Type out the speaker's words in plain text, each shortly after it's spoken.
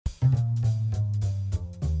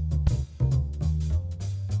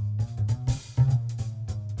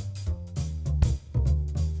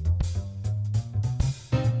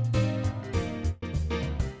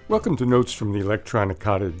Welcome to Notes from the Electronic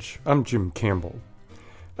Cottage. I'm Jim Campbell.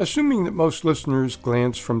 Assuming that most listeners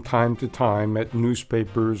glance from time to time at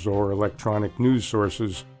newspapers or electronic news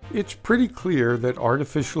sources, it's pretty clear that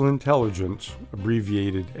artificial intelligence,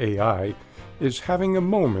 abbreviated AI, is having a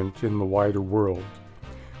moment in the wider world.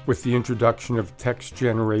 With the introduction of text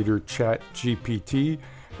generator ChatGPT,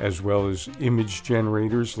 as well as image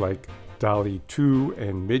generators like DALL-E 2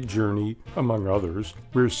 and Midjourney, among others,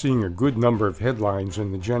 we're seeing a good number of headlines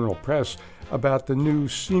in the general press about the new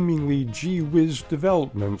seemingly gee-whiz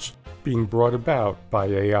developments being brought about by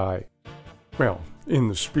AI. Well, in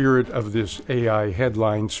the spirit of this AI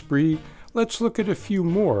headline spree, let's look at a few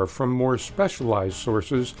more from more specialized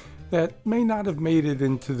sources that may not have made it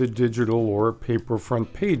into the digital or paper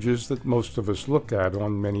front pages that most of us look at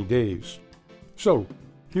on many days. So,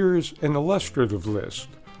 here's an illustrative list,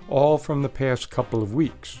 all from the past couple of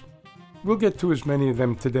weeks. We'll get to as many of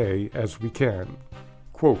them today as we can.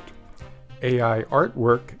 Quote, AI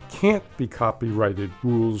artwork can't be copyrighted,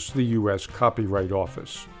 rules the U.S. Copyright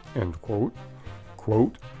Office. End quote.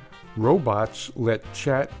 Quote, robots let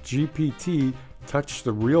ChatGPT touch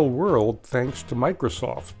the real world thanks to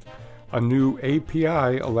Microsoft. A new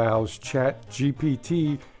API allows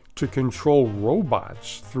ChatGPT to control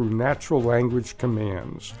robots through natural language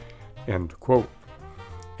commands. End quote.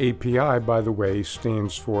 API, by the way,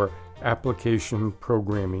 stands for Application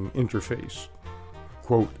Programming Interface.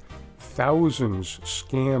 Quote, thousands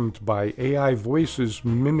scammed by AI voices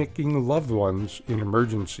mimicking loved ones in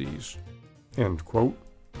emergencies. End quote.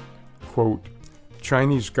 Quote,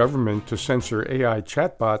 Chinese government to censor AI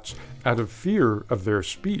chatbots out of fear of their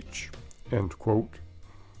speech. End quote.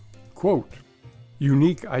 Quote,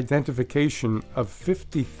 unique identification of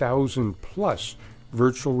 50,000 plus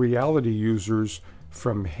virtual reality users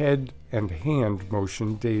from head and hand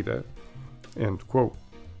motion data. End quote.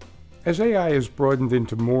 As AI has broadened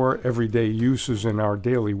into more everyday uses in our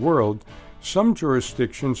daily world, some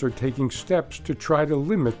jurisdictions are taking steps to try to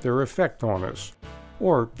limit their effect on us,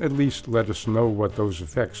 or at least let us know what those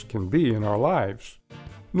effects can be in our lives.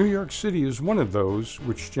 New York City is one of those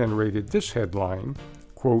which generated this headline,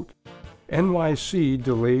 quote, NYC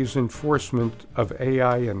delays enforcement of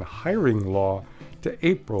AI and hiring law to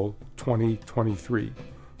April 2023.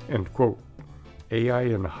 End quote. AI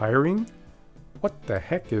and hiring? What the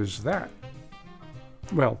heck is that?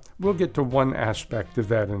 Well, we'll get to one aspect of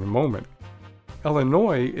that in a moment.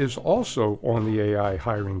 Illinois is also on the AI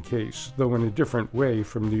hiring case, though in a different way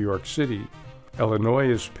from New York City. Illinois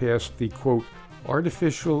has passed the, quote,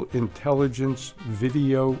 Artificial Intelligence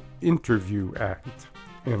Video Interview Act,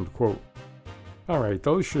 end quote. All right,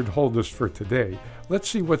 those should hold us for today. Let's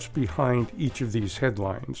see what's behind each of these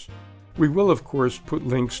headlines. We will, of course, put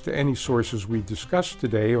links to any sources we discussed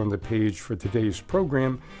today on the page for today's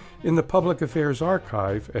program in the Public Affairs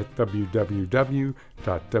Archive at www.weru.org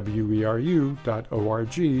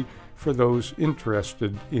for those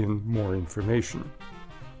interested in more information.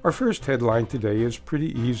 Our first headline today is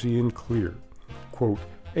pretty easy and clear. Quote,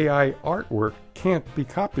 AI artwork can't be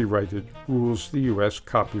copyrighted, rules the U.S.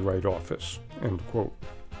 Copyright Office. End quote.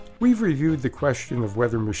 We've reviewed the question of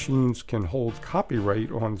whether machines can hold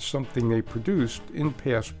copyright on something they produced in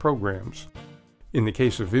past programs. In the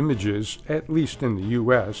case of images, at least in the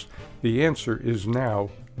U.S., the answer is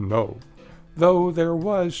now no, though there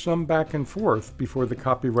was some back and forth before the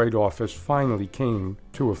Copyright Office finally came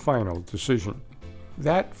to a final decision.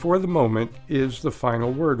 That, for the moment, is the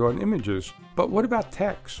final word on images. But what about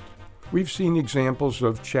text? We've seen examples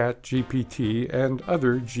of ChatGPT and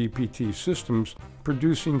other GPT systems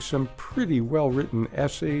producing some pretty well-written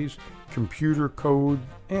essays, computer code,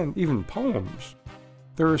 and even poems.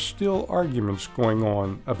 There are still arguments going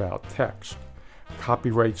on about text.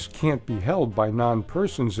 Copyrights can't be held by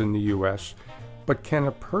non-persons in the U.S., but can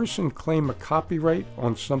a person claim a copyright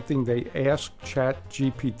on something they ask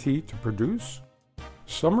ChatGPT to produce?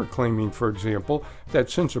 Some are claiming, for example, that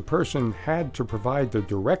since a person had to provide the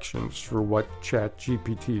directions for what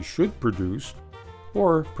ChatGPT should produce,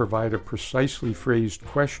 or provide a precisely phrased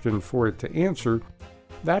question for it to answer,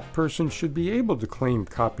 that person should be able to claim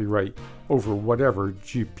copyright over whatever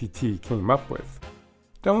GPT came up with.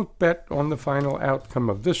 Don't bet on the final outcome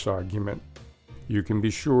of this argument. You can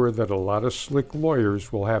be sure that a lot of slick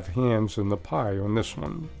lawyers will have hands in the pie on this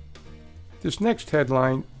one. This next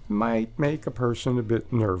headline might make a person a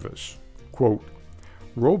bit nervous. Quote,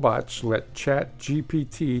 robots let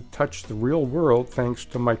ChatGPT touch the real world thanks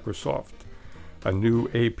to Microsoft. A new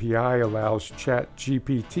API allows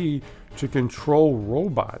ChatGPT to control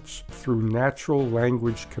robots through natural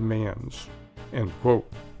language commands. End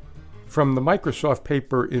quote. From the Microsoft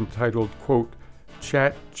paper entitled, quote,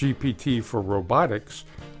 ChatGPT for robotics,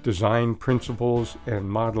 design principles and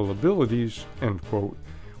model abilities, end quote,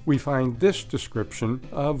 we find this description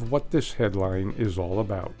of what this headline is all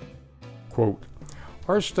about. Quote,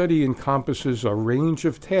 our study encompasses a range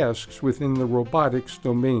of tasks within the robotics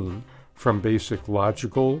domain, from basic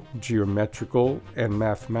logical, geometrical, and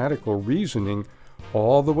mathematical reasoning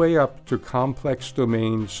all the way up to complex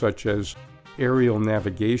domains such as aerial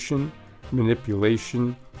navigation,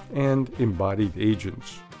 manipulation, and embodied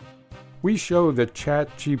agents. We show that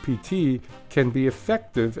ChatGPT can be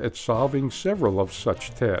effective at solving several of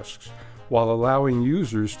such tasks, while allowing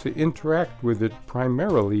users to interact with it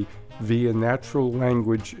primarily via natural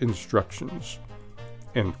language instructions.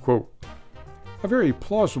 End quote. A very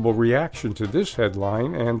plausible reaction to this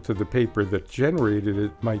headline and to the paper that generated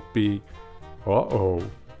it might be, uh-oh.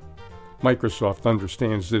 Microsoft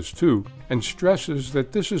understands this too and stresses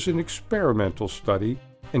that this is an experimental study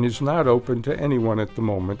and is not open to anyone at the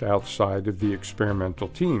moment outside of the experimental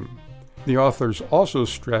team. The authors also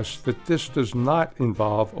stress that this does not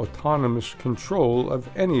involve autonomous control of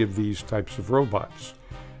any of these types of robots.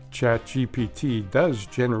 ChatGPT does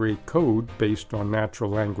generate code based on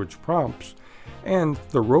natural language prompts, and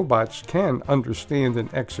the robots can understand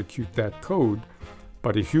and execute that code,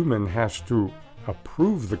 but a human has to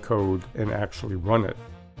approve the code and actually run it.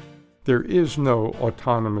 There is no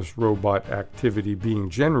autonomous robot activity being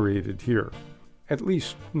generated here, at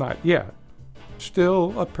least not yet.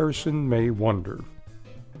 Still, a person may wonder.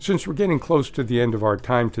 Since we're getting close to the end of our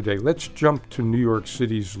time today, let's jump to New York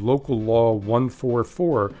City's Local Law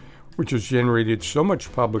 144, which has generated so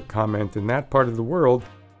much public comment in that part of the world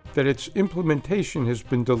that its implementation has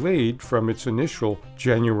been delayed from its initial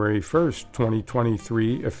January 1st,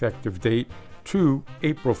 2023 effective date to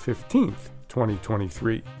April 15th,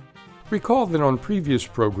 2023. Recall that on previous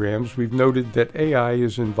programs we've noted that AI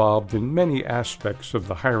is involved in many aspects of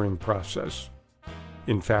the hiring process.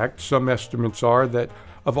 In fact, some estimates are that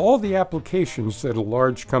of all the applications that a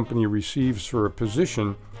large company receives for a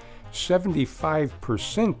position,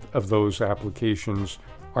 75% of those applications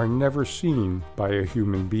are never seen by a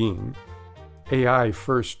human being. AI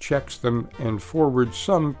first checks them and forwards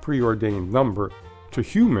some preordained number to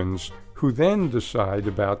humans who then decide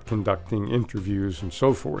about conducting interviews and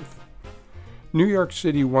so forth. New York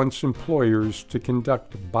City wants employers to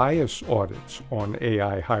conduct bias audits on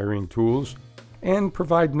AI hiring tools and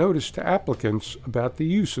provide notice to applicants about the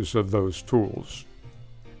uses of those tools.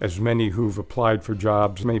 As many who've applied for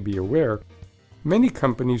jobs may be aware, many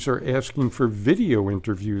companies are asking for video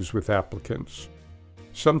interviews with applicants.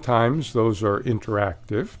 Sometimes those are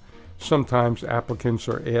interactive. Sometimes applicants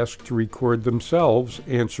are asked to record themselves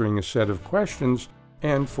answering a set of questions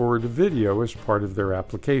and forward a video as part of their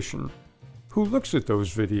application. Who looks at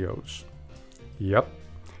those videos? Yep,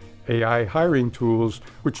 AI hiring tools,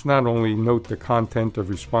 which not only note the content of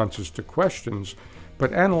responses to questions,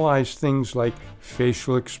 but analyze things like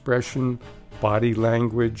facial expression, body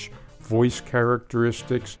language, voice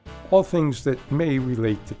characteristics, all things that may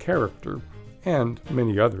relate to character, and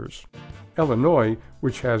many others. Illinois,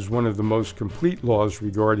 which has one of the most complete laws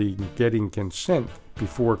regarding getting consent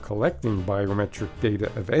before collecting biometric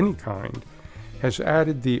data of any kind, has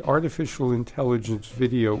added the Artificial Intelligence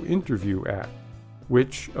Video Interview Act,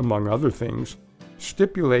 which, among other things,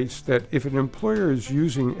 stipulates that if an employer is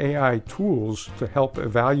using AI tools to help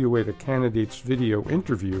evaluate a candidate's video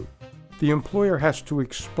interview, the employer has to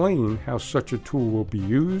explain how such a tool will be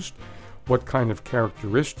used, what kind of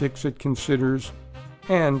characteristics it considers,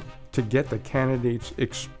 and to get the candidate's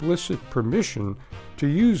explicit permission to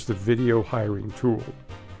use the video hiring tool.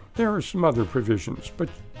 There are some other provisions, but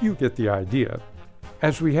you get the idea.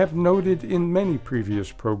 As we have noted in many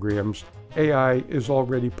previous programs, AI is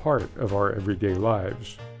already part of our everyday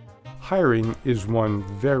lives. Hiring is one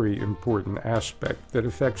very important aspect that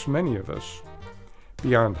affects many of us.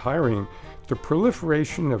 Beyond hiring, the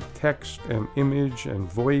proliferation of text and image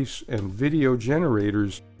and voice and video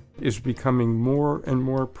generators is becoming more and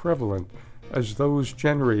more prevalent as those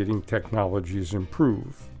generating technologies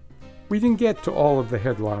improve. We didn't get to all of the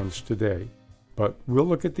headlines today, but we'll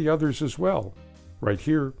look at the others as well, right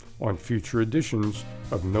here on future editions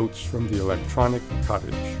of Notes from the Electronic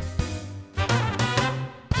Cottage.